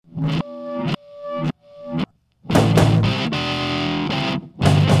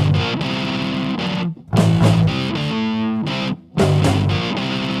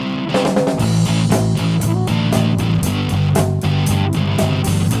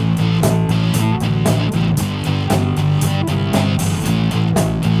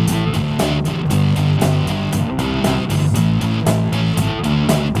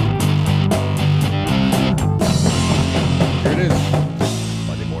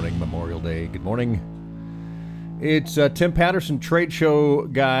good morning. It's Tim Patterson, Trade Show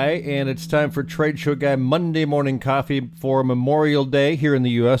Guy, and it's time for Trade Show Guy Monday Morning Coffee for Memorial Day here in the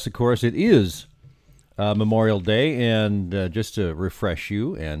U.S. Of course, it is Memorial Day, and just to refresh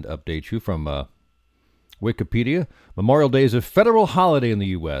you and update you from Wikipedia, Memorial Day is a federal holiday in the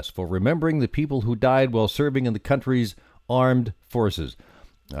U.S. for remembering the people who died while serving in the country's armed forces.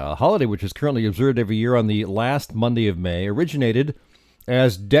 A holiday which is currently observed every year on the last Monday of May, originated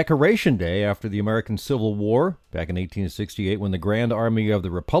as Decoration Day after the American Civil War back in 1868, when the Grand Army of the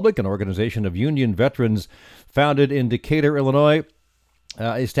Republic, an organization of Union veterans founded in Decatur, Illinois,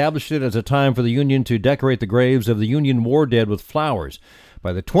 established it as a time for the Union to decorate the graves of the Union war dead with flowers.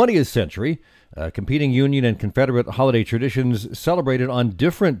 By the 20th century, competing Union and Confederate holiday traditions celebrated on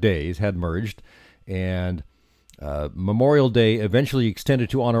different days had merged, and Memorial Day eventually extended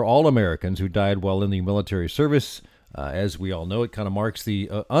to honor all Americans who died while in the military service. As we all know, it kind of marks the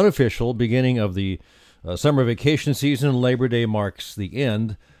unofficial beginning of the summer vacation season. Labor Day marks the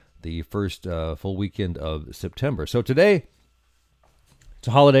end, the first full weekend of September. So today, it's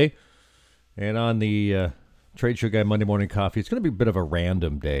a holiday, and on the Trade Show Guy Monday Morning Coffee, it's going to be a bit of a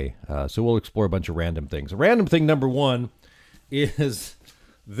random day. So we'll explore a bunch of random things. Random thing number one is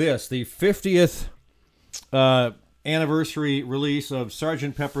this, the 50th anniversary release of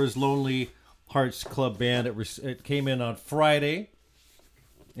Sgt. Pepper's Lonely Hearts Club Band. It came in on Friday,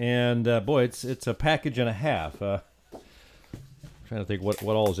 and boy, it's a package and a half. Trying to think what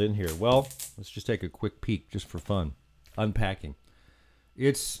all is in here. Well, let's just take a quick peek just for fun. Unpacking.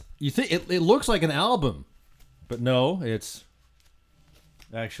 You think it looks like an album, but no, it's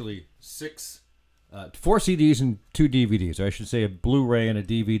actually 4 CDs and 2 DVDs. Or I should say a Blu-ray and a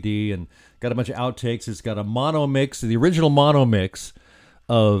DVD, and got a bunch of outtakes. It's got a mono mix, the original mono mix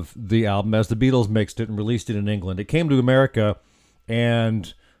of the album as the Beatles mixed it and released it in England. It came to America,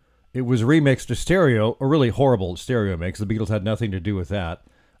 and it was remixed to stereo, a really horrible stereo mix. The Beatles had nothing to do with that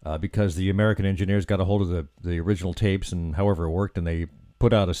because the American engineers got a hold of the original tapes and however it worked, and they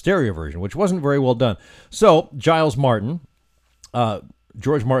put out a stereo version, which wasn't very well done. So Giles Martin,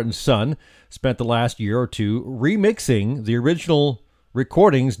 George Martin's son, spent the last year or two remixing the original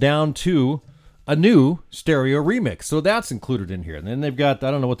recordings down to a new stereo remix. So that's included in here. And then they've got,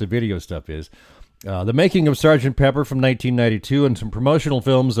 I don't know what the video stuff is, the making of Sgt. Pepper from 1992, and some promotional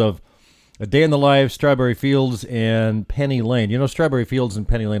films of A Day in the Life, Strawberry Fields, and Penny Lane. You know, Strawberry Fields and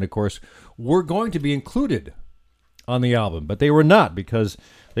Penny Lane, of course, were going to be included on the album, but they were not because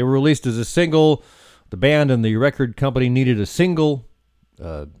they were released as a single. The band and the record company needed a single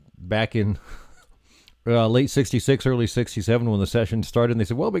back in late 66, early 67 when the session started, and they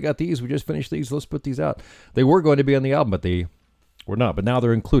said, well, we got these, we just finished these, let's put these out. They were going to be on the album, but they were not, but now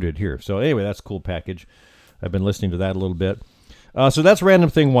they're included here. So anyway, that's a cool package. I've been listening to that a little bit. So that's random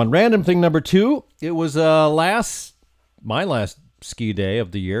thing one. Random thing number two, it was my last ski day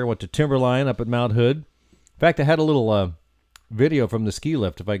of the year. I went to Timberline up at Mount Hood. In fact, I had a little video from the ski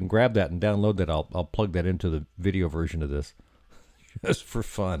lift. If I can grab that and download that, I'll plug that into the video version of this just for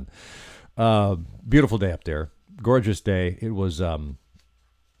fun. Beautiful day up there. Gorgeous day. It was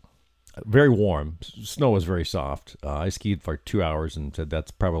very warm. Snow was very soft. I skied for 2 hours and said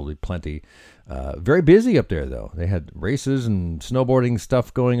that's probably plenty. Very busy up there, though. They had races and snowboarding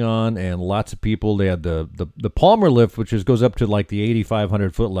stuff going on and lots of people. They had the Palmer lift, which goes up to like the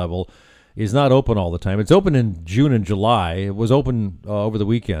 8,500 foot level, is not open all the time. It's open in June and July. It was open over the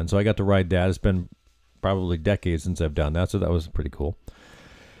weekend, so I got to ride that. It's been probably decades since I've done that, so that was pretty cool.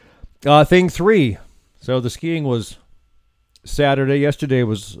 Thing three. So the skiing was Saturday. Yesterday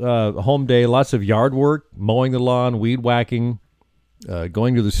was a home day. Lots of yard work, mowing the lawn, weed whacking,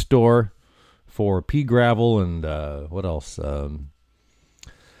 going to the store for pea gravel and what else?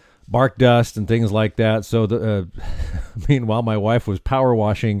 Bark dust and things like that. So meanwhile, my wife was power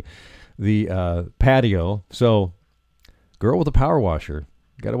washing the patio. So girl with a power washer.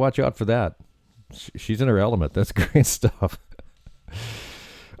 Got to watch out for that. She's in her element. That's great stuff.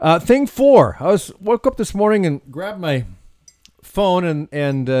 Thing four, I woke up this morning and grabbed my phone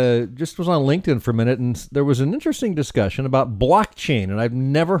and just was on LinkedIn for a minute, and there was an interesting discussion about blockchain, and I've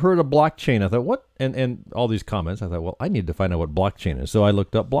never heard of blockchain. I thought, what? And all these comments, I thought, well, I need to find out what blockchain is. So I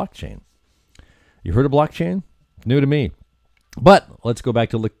looked up blockchain. You heard of blockchain? New to me. But let's go back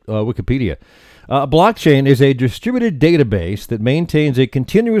to Wikipedia. Blockchain is a distributed database that maintains a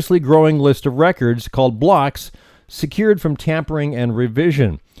continuously growing list of records called blocks, secured from tampering and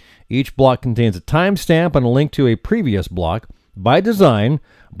revision. Each block contains a timestamp and a link to a previous block. By design,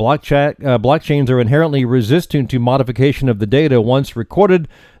 blockchains are inherently resistant to modification of the data. Once recorded,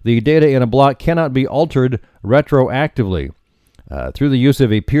 the data in a block cannot be altered retroactively. Through the use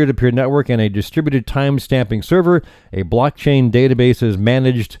of a peer-to-peer network and a distributed time-stamping server, a blockchain database is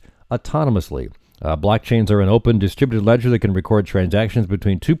managed autonomously. Blockchains are an open, distributed ledger that can record transactions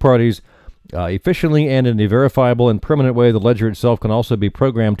between two parties efficiently and in a verifiable and permanent way. The ledger itself can also be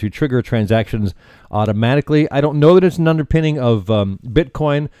programmed to trigger transactions automatically. I don't know that it's an underpinning of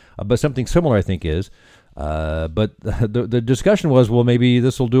Bitcoin, but something similar I think is. But the discussion was, well, maybe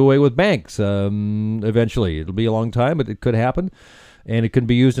this will do away with banks eventually. It'll be a long time, but it could happen. And it can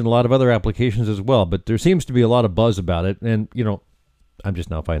be used in a lot of other applications as well. But there seems to be a lot of buzz about it. And, I'm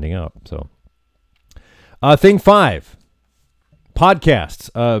just now finding out. So, thing 5,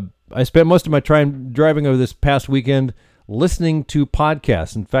 podcasts. I spent most of my time driving over this past weekend listening to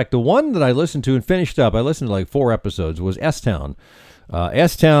podcasts. In fact, the one that I listened to and finished up, I listened to like 4 episodes, was S-Town.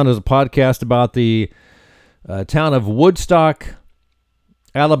 S-Town is a podcast about the town of Woodstock,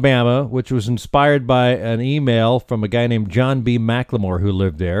 Alabama, which was inspired by an email from a guy named John B. McLemore who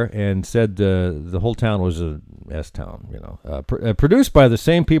lived there and said the whole town was a S-Town. Produced by the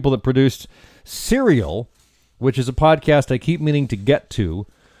same people that produced Serial, which is a podcast I keep meaning to get to.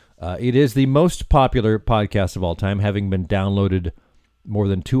 It is the most popular podcast of all time, having been downloaded more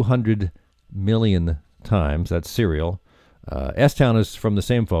than 200 million times. That's Serial. S-Town is from the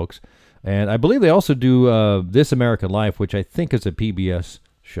same folks. And I believe they also do This American Life, which I think is a PBS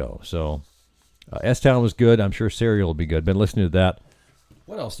show. So S-Town was good. I'm sure Serial will be good. Been listening to that.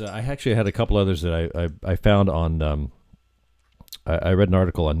 What else? I actually had a couple others that I found on... I read an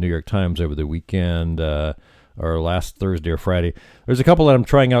article on New York Times over the weekend, or last Thursday or Friday. There's a couple that I'm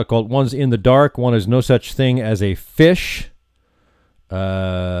trying out called, one's In the Dark, one is No Such Thing as a Fish.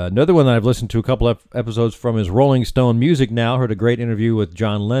 Another one that I've listened to a couple of episodes from is Rolling Stone Music Now. Heard a great interview with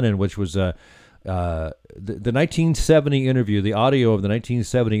John Lennon, which was the 1970 interview, the audio of the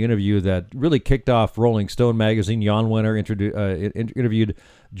 1970 interview that really kicked off Rolling Stone magazine. Jan Wenner interviewed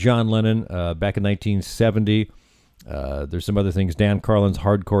John Lennon back in 1970. There's some other things. Dan Carlin's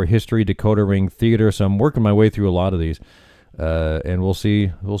Hardcore History, Dakota Ring Theater. So I'm working my way through a lot of these, and we'll see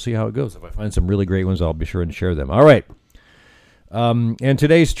how it goes. If I find some really great ones, I'll be sure and share them. All right. And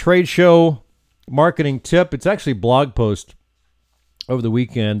today's trade show marketing tip. It's actually a blog post over the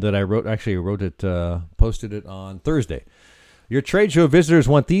weekend that I wrote. Actually, I wrote it, posted it on Thursday. Your trade show visitors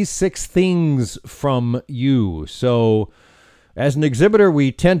want these 6 things from you. So, as an exhibitor,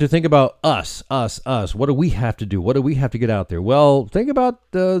 we tend to think about us. What do we have to do? What do we have to get out there? Well, think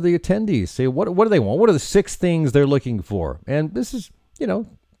about the attendees. Say, what do they want? What are the 6 things they're looking for? And this is,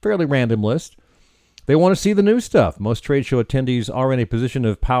 fairly random list. They want to see the new stuff. Most trade show attendees are in a position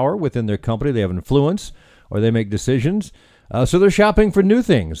of power within their company. They have influence or they make decisions. So they're shopping for new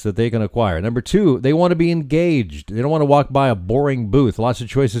things that they can acquire. Number 2, they want to be engaged. They don't want to walk by a boring booth. Lots of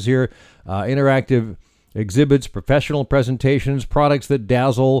choices here. Interactive exhibits, professional presentations, products that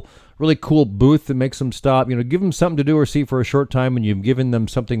dazzle, really cool booth that makes them stop. Give them something to do or see for a short time when you've given them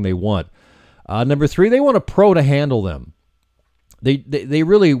something they want. Number 3, they want a pro to handle them. They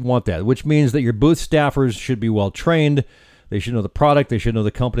really want that, which means that your booth staffers should be well trained. They should know the product. They should know the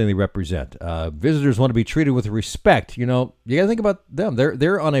company they represent. Visitors want to be treated with respect. You got to think about them.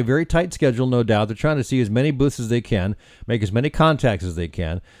 They're on a very tight schedule, no doubt. They're trying to see as many booths as they can, make as many contacts as they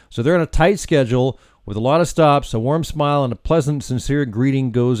can. So they're on a tight schedule with a lot of stops. A warm smile and a pleasant, sincere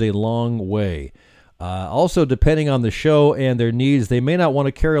greeting goes a long way. Also, depending on the show and their needs, they may not want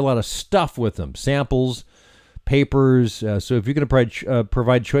to carry a lot of stuff with them, samples, papers. So if you can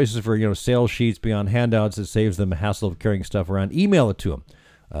provide choices for sales sheets beyond handouts, it saves them the hassle of carrying stuff around. Email it to them.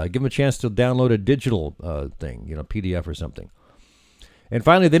 Give them a chance to download a digital thing, PDF or something. And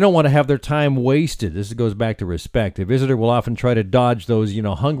finally, they don't want to have their time wasted. This goes back to respect. A visitor will often try to dodge those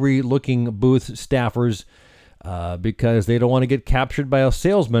hungry-looking booth staffers because they don't want to get captured by a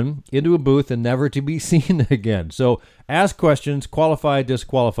salesman into a booth and never to be seen again. So ask questions, qualify,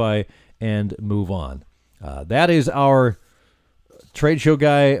 disqualify, and move on. That is our Trade Show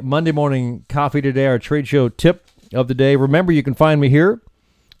Guy Monday morning coffee today, our trade show tip of the day. Remember, you can find me here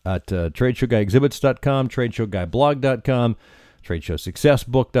at TradeShowGuyExhibits.com, TradeShowGuyBlog.com,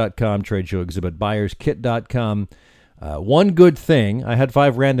 TradeShowSuccessBook.com, TradeShowExhibitBuyersKit.com. One good thing, I had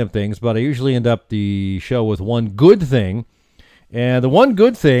 5 random things, but I usually end up the show with one good thing. And the one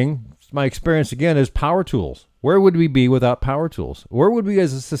good thing, my experience again, is power tools. Where would we be without power tools? Where would we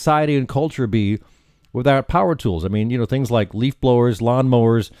as a society and culture be without power tools? I mean, things like leaf blowers, lawn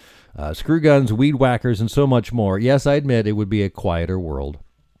mowers, screw guns, weed whackers, and so much more. Yes, I admit it would be a quieter world,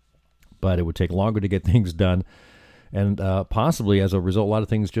 but it would take longer to get things done. And possibly, as a result, a lot of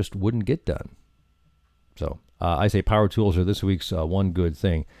things just wouldn't get done. So I say power tools are this week's one good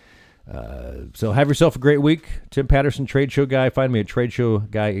thing. So have yourself a great week. Tim Patterson, Trade Show Guy. Find me at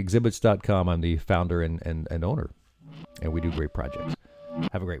tradeshowguyexhibits.com. I'm the founder and owner, and we do great projects.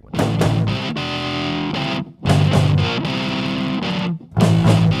 Have a great one.